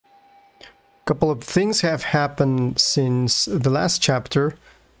couple of things have happened since the last chapter.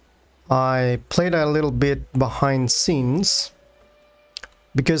 I played a little bit behind scenes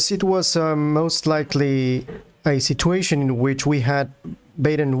because it was most likely a situation in which we had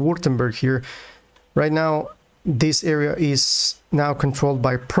Baden-Württemberg here. Right now, this area is now controlled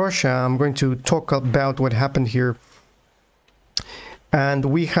by Prussia. I'm going to talk about what happened here. And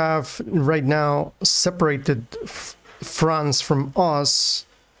we have right now separated France from us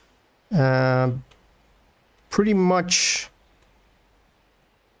pretty much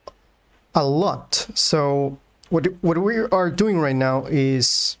a lot. So what we are doing right now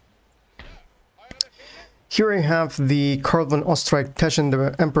is, here I have the Karl von Österreich-Teschen,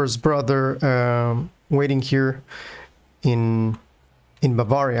 the emperor's brother, waiting here in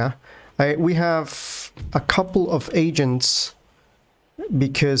Bavaria. We have a couple of agents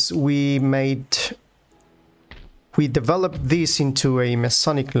because we developed this into a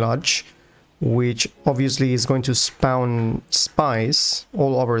Masonic lodge, which obviously is going to spawn spies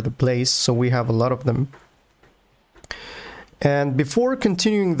all over the place, so we have a lot of them. And before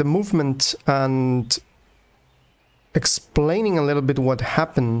continuing the movement and explaining a little bit what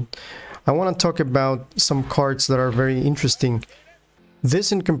happened, I want to talk about some cards that are very interesting.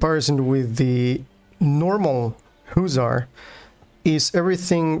 This, in comparison with the normal Hussar, is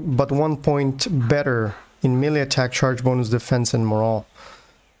everything but 1 point better in melee attack, charge bonus, defense, and morale.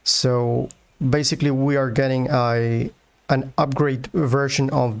 So basically we are getting an upgrade version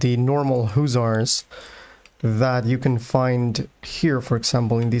of the normal Hussars that you can find here, for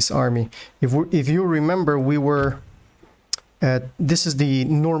example, in this army. If you remember, we were this is the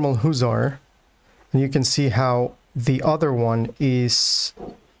normal Hussar, and you can see how the other one is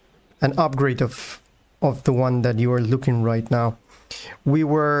an upgrade of the one that you are looking right now. We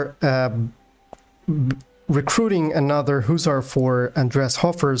were recruiting another Hussar for Andreas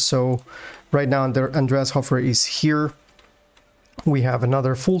Hofer, so right now Andreas Hofer is here. We have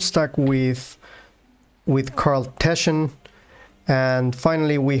another full stack with Karl Teschen, and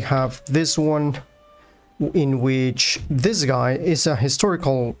finally we have this one, in which this guy is a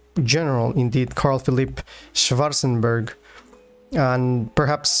historical general, indeed, Karl Philipp Schwarzenberg. And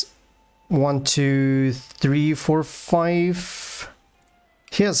perhaps 1, 2, 3, 4, 5.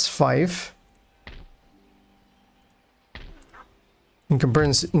 He has 5. In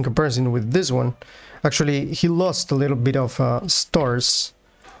comparison with this one. Actually, he lost a little bit of stars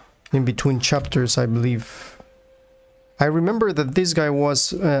in between chapters, I believe. I remember that this guy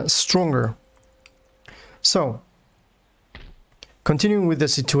was stronger. So, continuing with the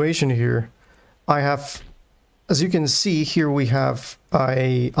situation here, I have, as you can see here, we have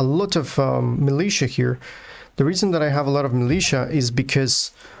a lot of militia here. The reason that I have a lot of militia is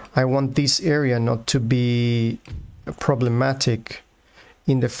because I want this area not to be problematic,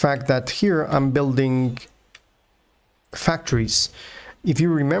 in the fact that here I'm building factories. If you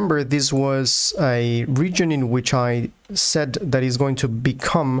remember, this was a region in which I said that is going to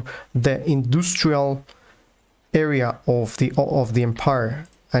become the industrial area of the empire,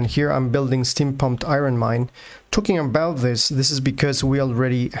 and here I'm building steam pumped iron mine. Talking about this is because we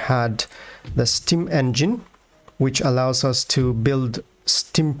already had the steam engine, which allows us to build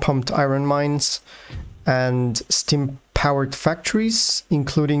steam pumped iron mines and steam powered factories,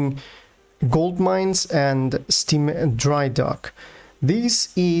 including gold mines and steam dry dock.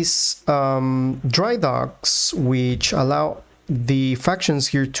 This is dry docks which allow the factions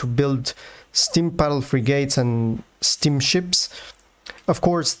here to build steam paddle frigates and steam ships. Of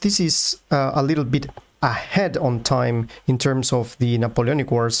course, this is a little bit ahead on time in terms of the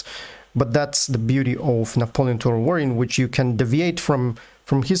Napoleonic Wars, but that's the beauty of Napoleon Total War, in which you can deviate from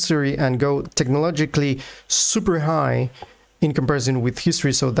history and go technologically super high in comparison with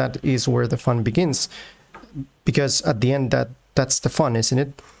history. So that is where the fun begins, because at the end that's the fun, isn't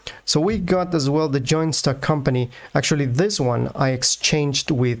it? So we got as well the joint stock company. Actually, this one I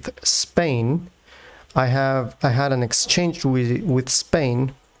exchanged with Spain. I had an exchange with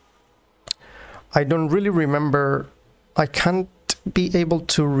Spain. I don't really remember. I can't be able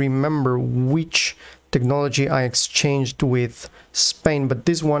to remember which technology I exchanged with Spain, but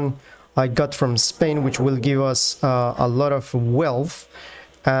this one I got from Spain, which will give us a lot of wealth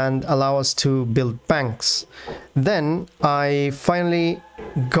and allow us to build banks. Then I finally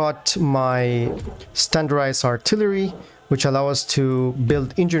got my standardized artillery, which allow us to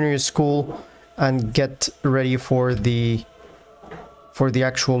build engineering school and get ready for the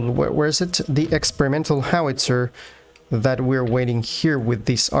actual, where is it, the experimental howitzer that we're waiting here with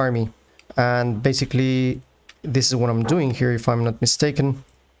this army. And basically this is what I'm doing here, if I'm not mistaken.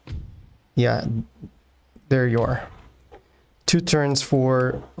 Yeah, there you are. 2 turns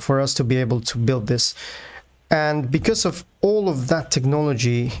for us to be able to build this. And because of all of that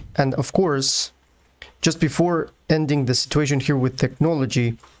technology, and of course, just before ending the situation here with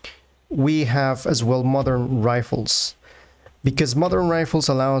technology, we have as well modern rifles. Because modern rifles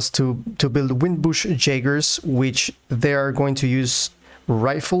allow us to build Windbush Jaegers, which they are going to use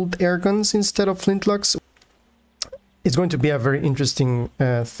rifled air guns instead of flintlocks. It's going to be a very interesting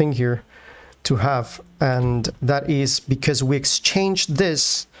thing here to have, and that is because we exchanged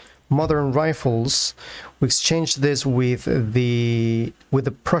this modern rifles, we exchanged this with the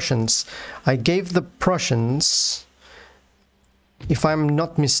Prussians. I gave the Prussians, if I'm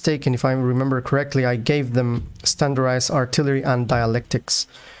not mistaken, if I remember correctly, I gave them standardized artillery and dialectics.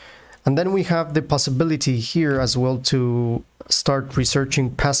 And then we have the possibility here as well to start researching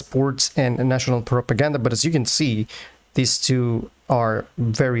passports and national propaganda. But as you can see, these two are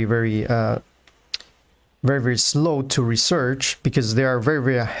very, very slow to research because they are very,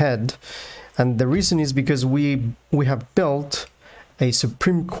 very ahead. And the reason is because we have built a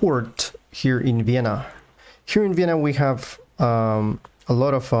Supreme Court here in Vienna. Here in Vienna, we have a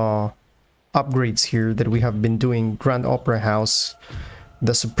lot of upgrades here that we have been doing. Grand Opera House,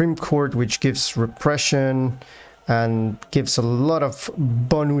 the Supreme Court, which gives repression and gives a lot of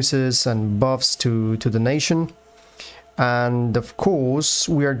bonuses and buffs to the nation. And of course,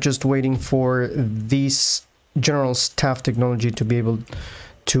 we are just waiting for this general staff technology to be able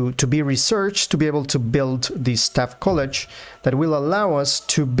to be researched, to be able to build the staff college that will allow us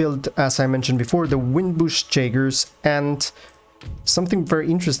to build, as I mentioned before, the Windbush Jaegers and something very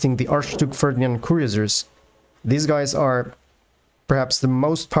interesting, the Archduke Ferdinand Cuirassiers. These guys are perhaps the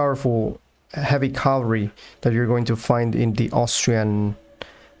most powerful heavy cavalry that you're going to find in the Austrian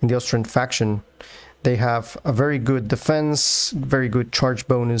faction. They have a very good defense, very good charge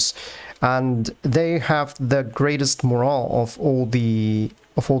bonus, and they have the greatest morale of all the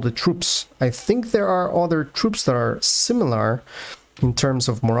troops. I think there are other troops that are similar in terms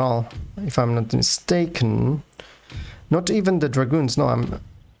of morale, if I'm not mistaken. Not even the dragoons. No,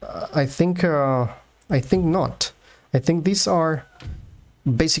 I think not. I think these are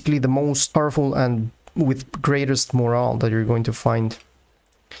basically the most powerful and with greatest morale that you're going to find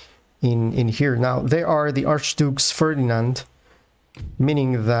in here. Now, they are the Archdukes Ferdinand,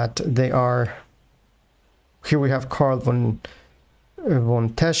 meaning that they are... Here we have Karl von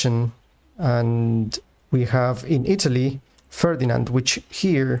Teschen, and we have in Italy Ferdinand, which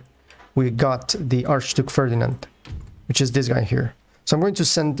here we got the Archduke Ferdinand, which is this guy here. So I'm going to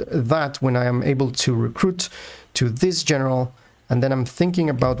send that when I am able to recruit to this general, and then I'm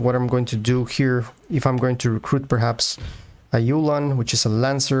thinking about what I'm going to do here, if I'm going to recruit perhaps a Ulan, which is a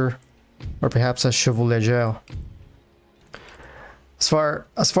Lancer, or perhaps a Chevaulegeur. As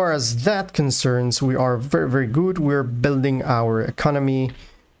far as that concerns, we are very, very good. We're building our economy,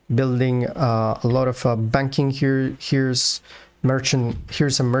 building a lot of banking here. Here's a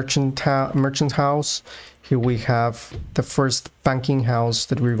merchant house. Here we have the first banking house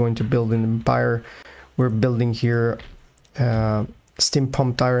that we're going to build in the Empire. We're building here steam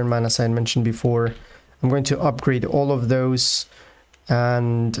pumped Iron Man, as I mentioned before. I'm going to upgrade all of those.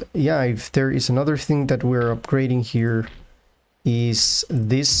 And yeah, if there is another thing that we're upgrading here, is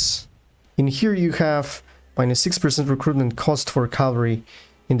this. In here you have -6% recruitment cost for cavalry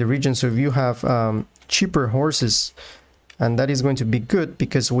in the region. So if you have cheaper horses, and that is going to be good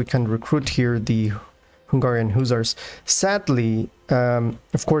because we can recruit here the Hungarian Hussars. Sadly,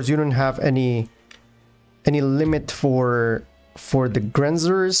 of course, you don't have any limit for the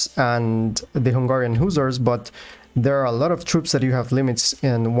Grenzers and the Hungarian Hussars, but there are a lot of troops that you have limits,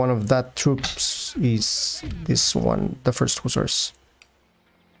 and one of that troops is this one, the first Hussars.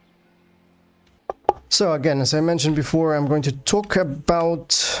 So again, as I mentioned before, I'm going to talk about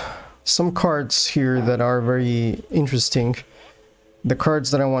some cards here that are very interesting. The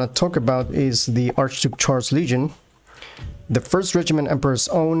cards that I want to talk about is the Archduke Charles Legion, the 1st Regiment Emperor's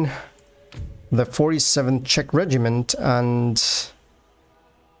Own, the 47th Czech Regiment,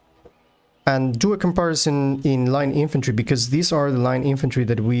 and do a comparison in line infantry, because these are the line infantry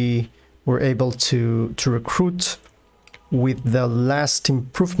that we were able to recruit with the last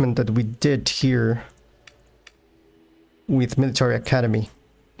improvement that we did here with Military Academy.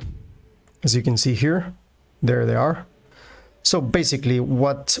 As you can see here, there they are. So basically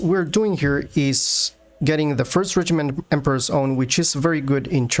what we're doing here is getting the 1st Regiment Emperor's Own, which is very good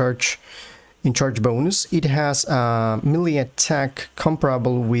in charge bonus. It has a melee attack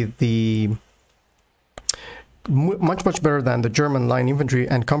comparable with the much better than the German line infantry,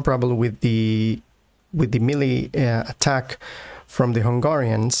 and comparable with the melee attack from the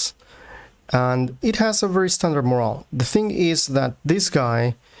Hungarians. and it has a very standard morale. The thing is that this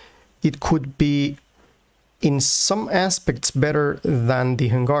guy, it could be in some aspects better than the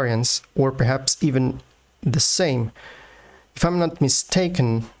Hungarians, or perhaps even the same. If I'm not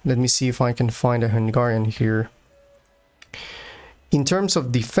mistaken, let me see if I can find a Hungarian here. In terms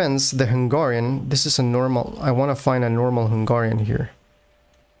of defense, the Hungarian, this is a normal, I want to find a normal Hungarian here.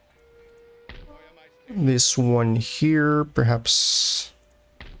 This one here, perhaps,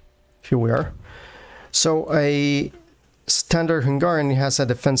 here we are. So a standard Hungarian has a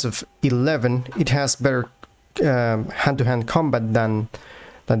defense of 11. It has better hand-to-hand combat than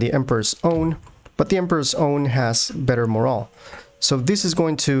the Emperor's Own, but the Emperor's Own has better morale. So this is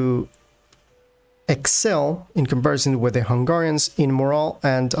going to excel in comparison with the Hungarians in morale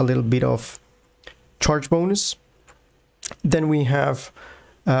and a little bit of charge bonus. Then we have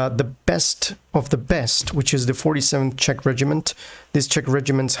the best of the best, which is the 47th Czech Regiment. These Czech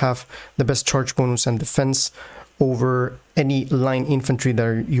regiments have the best charge bonus and defense over any line infantry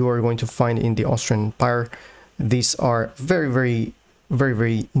that you are going to find in the Austrian Empire. These are very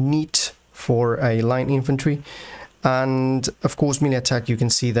neat for a line infantry. And of course, melee attack, you can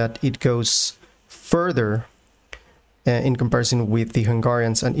see that it goes further in comparison with the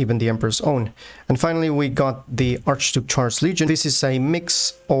Hungarians and even the Emperor's Own. And finally, we got the Archduke Charles Legion. This is a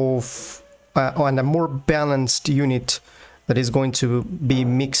mix of and a more balanced unit that is going to be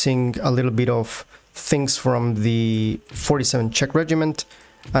mixing a little bit of things from the 47th Czech Regiment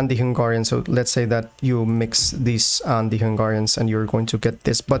and the Hungarians. So let's say that you mix this and the Hungarians and you're going to get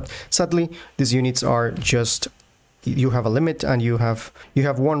this. But sadly, these units are just, you have a limit and you have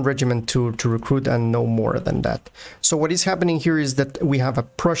one regiment to recruit and no more than that. So what is happening here is that we have a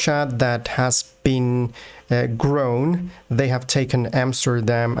Prussia that has been grown. They have taken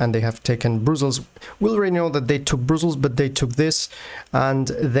Amsterdam and they have taken Brussels. We already know that they took Brussels, but they took this and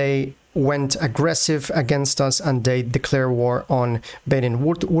they went aggressive against us and they declare war on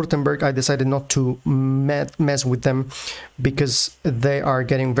Baden-Württemberg. I decided not to mess with them because they are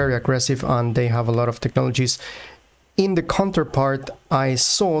getting very aggressive and they have a lot of technologies. In the counterpart, I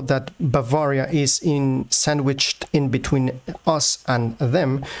saw that Bavaria is sandwiched in between us and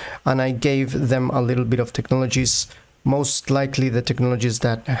them, and I gave them a little bit of technologies, most likely the technologies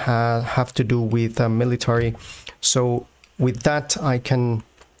that have to do with military. So with that, I can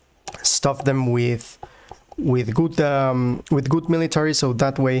stuff them with good military. So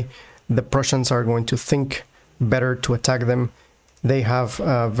that way, the Prussians are going to think better to attack them. They have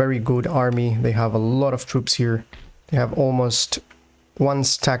a very good army. They have a lot of troops here. They have almost 1.5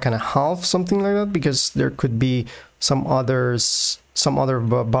 stacks, something like that, because there could be some other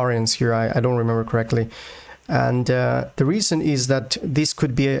barbarians here. I don't remember correctly. And the reason is that this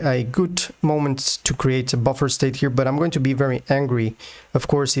could be a good moment to create a buffer state here, but I'm going to be very angry, of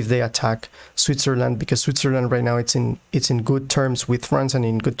course, if they attack Switzerland, because Switzerland right now it's in good terms with France and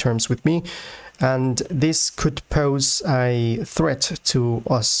in good terms with me, and this could pose a threat to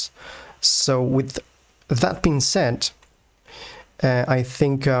us. So with that being said, I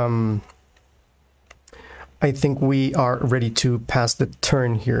think we are ready to pass the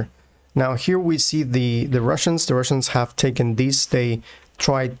turn here. Now here we see the Russians. The Russians have taken this. They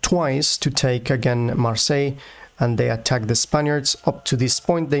tried twice to take again Marseille, and they attacked the Spaniards. Up to this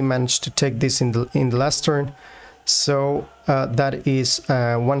point, they managed to take this in the last turn. So that is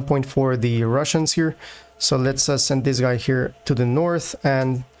 1 point for the Russians here. So let's send this guy here to the north,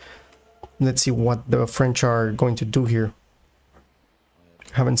 and let's see what the French are going to do here.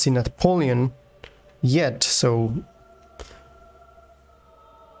 Haven't seen Napoleon yet, so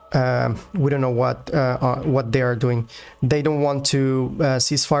we don't know what they are doing. They don't want to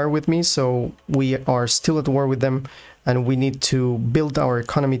cease fire with me, so we are still at war with them, and we need to build our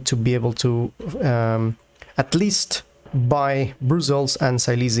economy to be able to at least buy Brussels and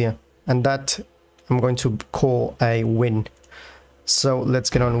Silesia, and that I'm going to call a win. So let's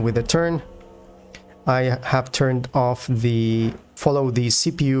get on with the turn. I have turned off the follow the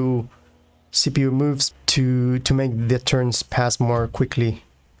CPU moves to make the turns pass more quickly.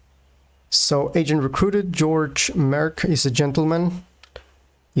 So agent recruited, George Merck is a gentleman.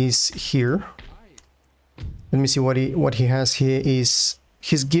 He's here. Let me see what he has here.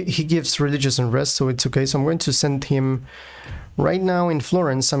 He gives religious unrest, so it's okay. So I'm going to send him right now in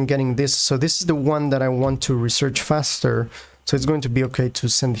Florence. I'm getting this. So this is the one that I want to research faster. So it's going to be okay to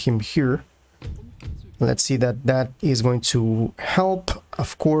send him here. Let's see that is going to help.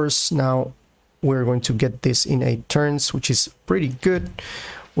 Of course, now we're going to get this in 8 turns, which is pretty good.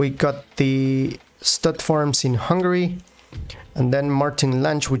 We got the stud farms in Hungary, and then Martin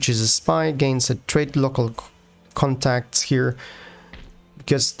Lange, which is a spy, gains a trade local contacts here.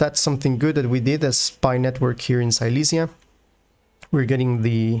 because that's something good that we did as spy network here in Silesia. We're getting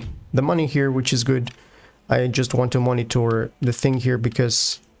the money here, which is good. I just want to monitor the thing here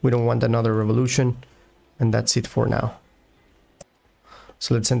because we don't want another revolution, and that's it for now.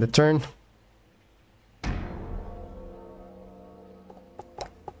 So let's end the turn.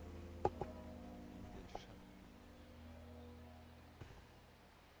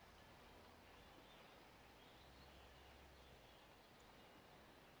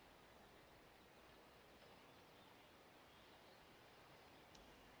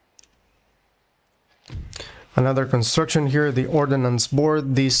 Another construction here, the ordnance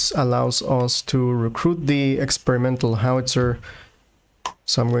board. This allows us to recruit the experimental howitzer.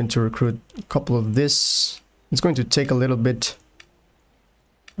 So I'm going to recruit a couple of this. It's going to take a little bit.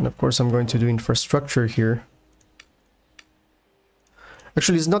 And of course I'm going to do infrastructure here.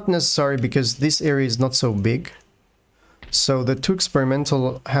 Actually, it's not necessary because this area is not so big. So the 2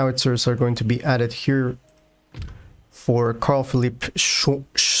 experimental howitzers are going to be added here for Carl Philipp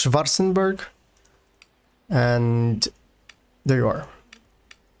Schwarzenberg. And there you are.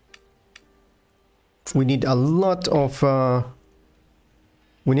 We need a lot of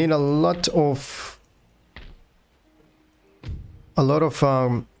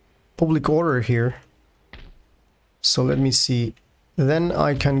public order here. So let me see. Then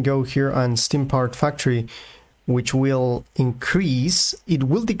I can go here and steam powered factory, which will increase. It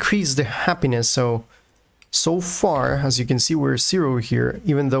will decrease the happiness. So far, as you can see, we're 0 here,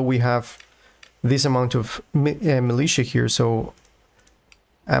 even though we have this amount of militia here. So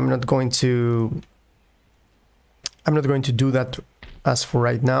I'm not going to do that as for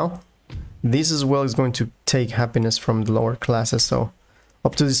right now. This as well is going to take happiness from the lower classes. So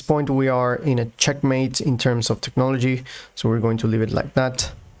up to this point we are in a checkmate in terms of technology, so we're going to leave it like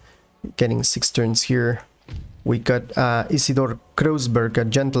that. Getting 6 turns here. We got Isidor Kreuzberg, a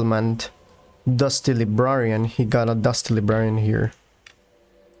gentleman, dusty librarian. He got a dusty librarian here.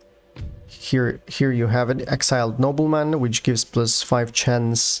 Here you have it, exiled nobleman, which gives +5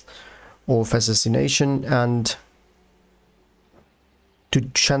 chance of assassination and 2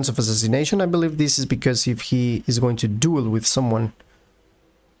 chance of assassination. I believe this is because if he is going to duel with someone,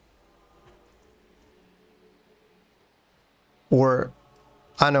 or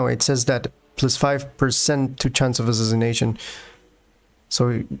I know it says that +5% to chance of assassination,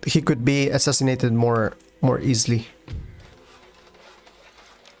 so he could be assassinated more easily.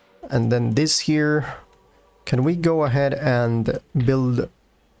 And then this here, can we go ahead and build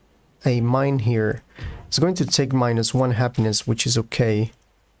a mine here? It's going to take -1 happiness, which is okay.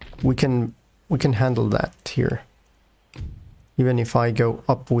 We can handle that here. Even if I go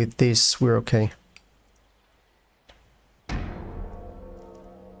up with this, we're okay.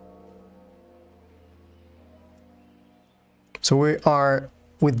 So we are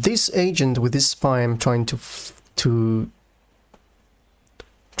with this agent, with this spy. I'm trying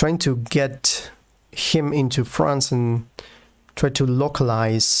to get him into France and try to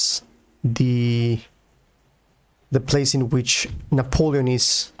localize the place in which Napoleon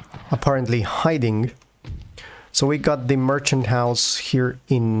is apparently hiding. So we got the merchant house here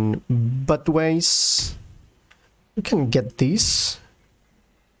in Budweis. We can get this.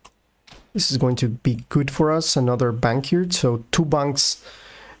 This is going to be good for us. Another bank here. So 2 banks,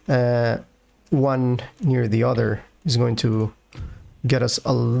 one near the other, is going to get us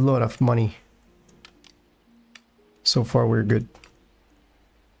a lot of money. So far we're good.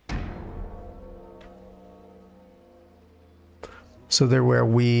 So there where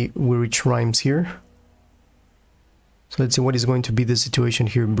we reach Reims here. So let's see what is going to be the situation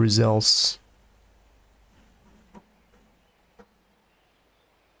here in Brussels.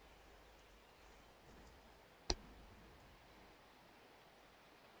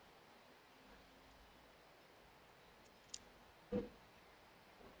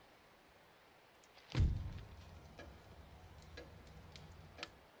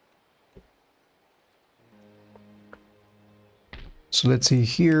 So let's see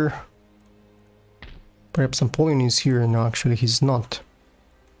here. Perhaps Napoleon is here. No, actually he's not.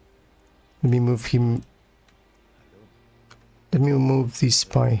 Let me move him. Let me move this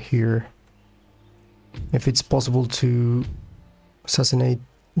spy here. If it's possible to assassinate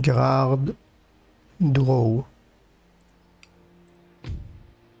Gerard Drouot.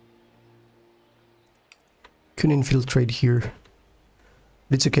 Could infiltrate here.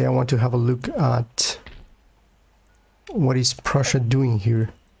 But it's okay, I want to have a look at what is Prussia doing here.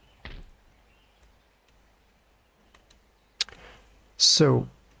 So,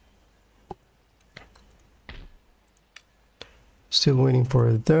 still waiting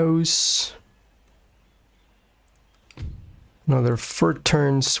for those. Another 4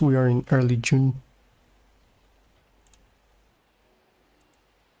 turns. We are in early June.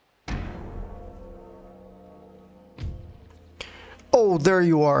 Oh, there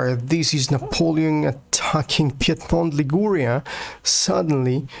you are. This is Napoleon attacking Piedmont, Liguria,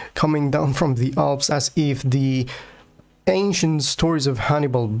 suddenly coming down from the Alps as if the ancient stories of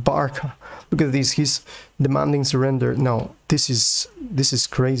Hannibal Barca. Look at this, he's demanding surrender. No, this is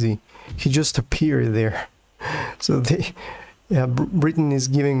crazy. He just appeared there. So Britain is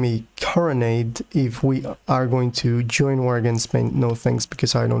giving me coronade if we are going to join war against Spain. No thanks,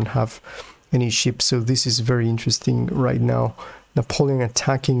 because I don't have any ships. So this is very interesting right now. Napoleon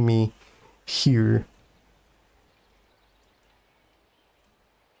attacking me here.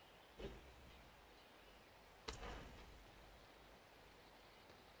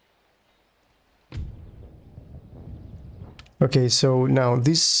 Okay, so now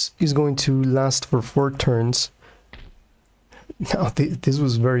this is going to last for 4 turns. Now this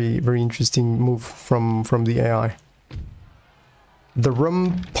was very interesting move from the AI. The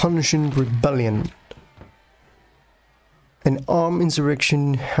Rum Punishing Rebellion. An armed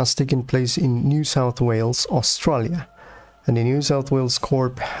insurrection has taken place in New South Wales, Australia, and the New South Wales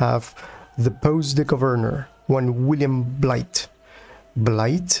Corps have deposed the governor, one William Blight.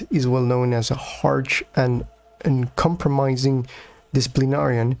 Blight is well known as a harsh and uncompromising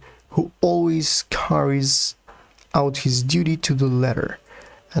disciplinarian who always carries out his duty to the letter,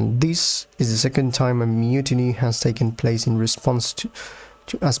 and this is the second time a mutiny has taken place in response to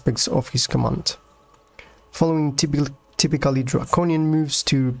aspects of his command. Following typically draconian moves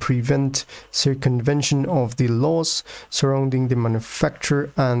to prevent circumvention of the laws surrounding the manufacture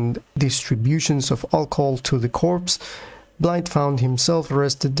and distributions of alcohol to the corps, Blight found himself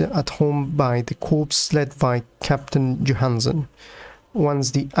arrested at home by the corps led by Captain Johansen.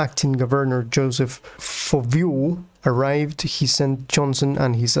 Once the acting governor Joseph Fauvieux arrived, he sent Johnson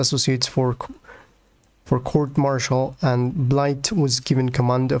and his associates for court-martial, and Blight was given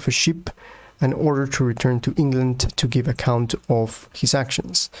command of a ship and ordered to return to England to give account of his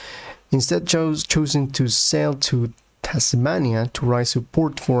actions. Instead, chosen to sail to Tasmania to raise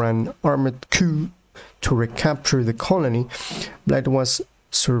support for an armed coup to recapture the colony, Blight was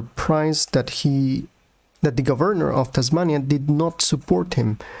surprised that the governor of Tasmania did not support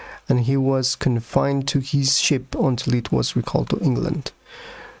him, and he was confined to his ship until it was recalled to England.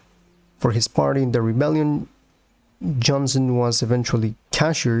 For his part in the rebellion, Johnson was eventually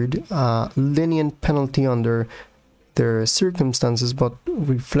cashiered, a lenient penalty under their circumstances, but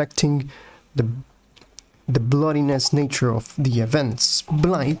reflecting the bloodiness nature of the events.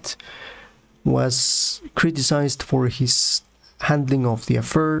 Blight was criticized for his handling of the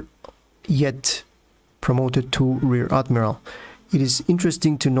affair, yet promoted to Rear Admiral. It is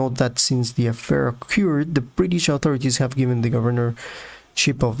interesting to note that since the affair occurred, the British authorities have given the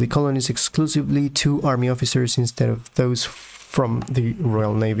governorship of the colonies exclusively to army officers instead of those from the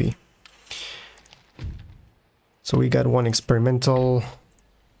Royal Navy. So we got one experimental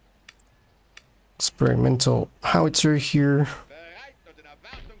howitzer here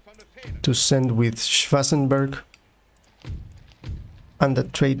to send with Schwarzenberg, and the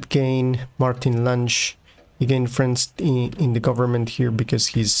trade gain Martin Lange. He gained friends in the government here because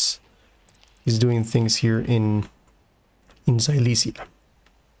he's doing things here in Silesia.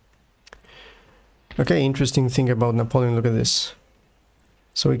 Okay, interesting thing about Napoleon, look at this.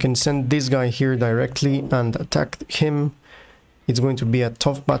 So we can send this guy here directly and attack him. It's going to be a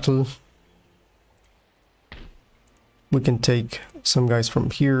tough battle. We can take some guys from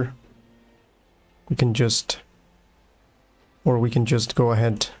here. We can just go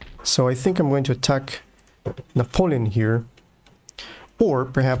ahead. So I think I'm going to attack Napoleon here, or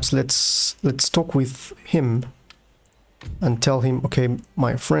perhaps let's talk with him and tell him, okay,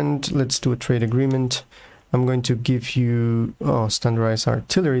 my friend, let's do a trade agreement. I'm going to give you standardized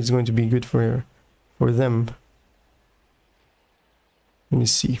artillery. Is going to be good for them. Let me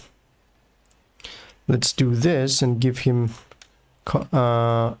see. Let's do this and give him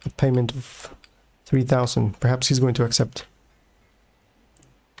a payment of 3,000. Perhaps he's going to accept.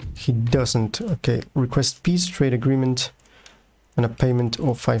 He doesn't. Okay, request peace, trade agreement, and a payment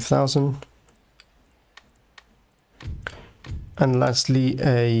of 5,000. And lastly,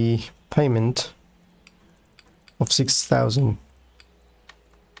 a payment of 6,000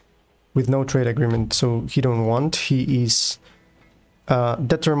 with no trade agreement. So he don't want. He is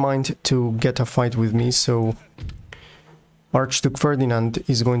determined to get a fight with me. So Archduke Ferdinand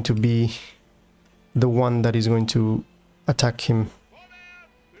is going to be the one that is going to attack him.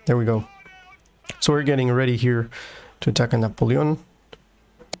 There we go. So we're getting ready here to attack Napoleon.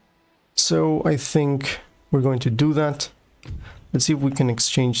 So I think we're going to do that. Let's see if we can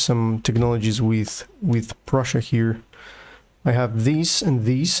exchange some technologies with Prussia here. I have these, and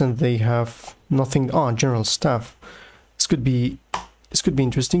they have nothing. Ah, general staff. This could be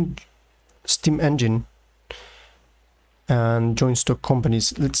interesting. Steam engine and joint stock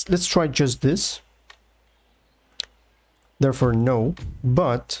companies. Let's try just this. Therefore, no.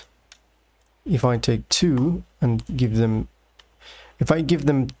 But if I take 2 and give them, if I give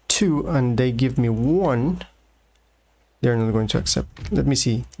them 2 and they give me 1, they're not going to accept. Let me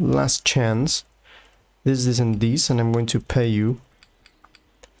see. Last chance. This, and this, and I'm going to pay you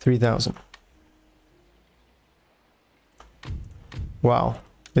 3,000. Wow,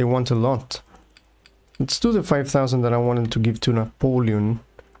 they want a lot. Let's do the 5,000 that I wanted to give to Napoleon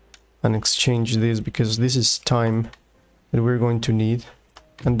and exchange this, because this is time that we're going to need,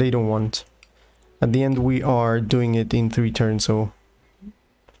 and they don't want. At the end, we are doing it in 3 turns, so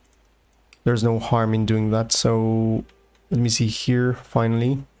there's no harm in doing that. So let me see here,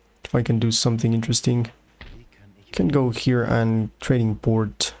 finally, if I can do something interesting. Can go here and trading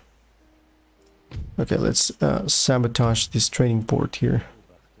port. Okay, let's sabotage this trading port here.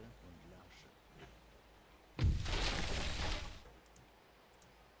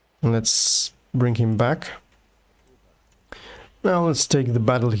 And let's bring him back. Now let's take the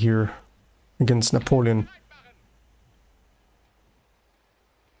battle here against Napoleon.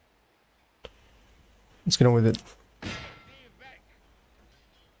 Let's get on with it.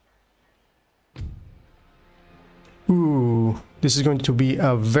 Ooh, this is going to be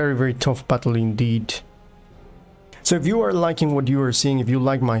a very, very tough battle indeed. So if you are liking what you are seeing, if you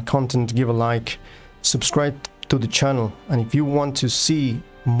like my content, give a like, subscribe to the channel, and if you want to see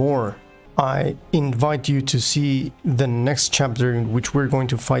more, I invite you to see the next chapter in which we're going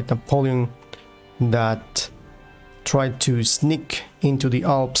to fight Napoleon that tried to sneak into the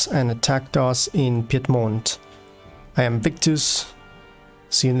Alps and attacked us in Piedmont. I am Victus.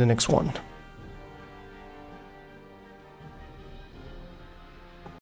 See you in the next one.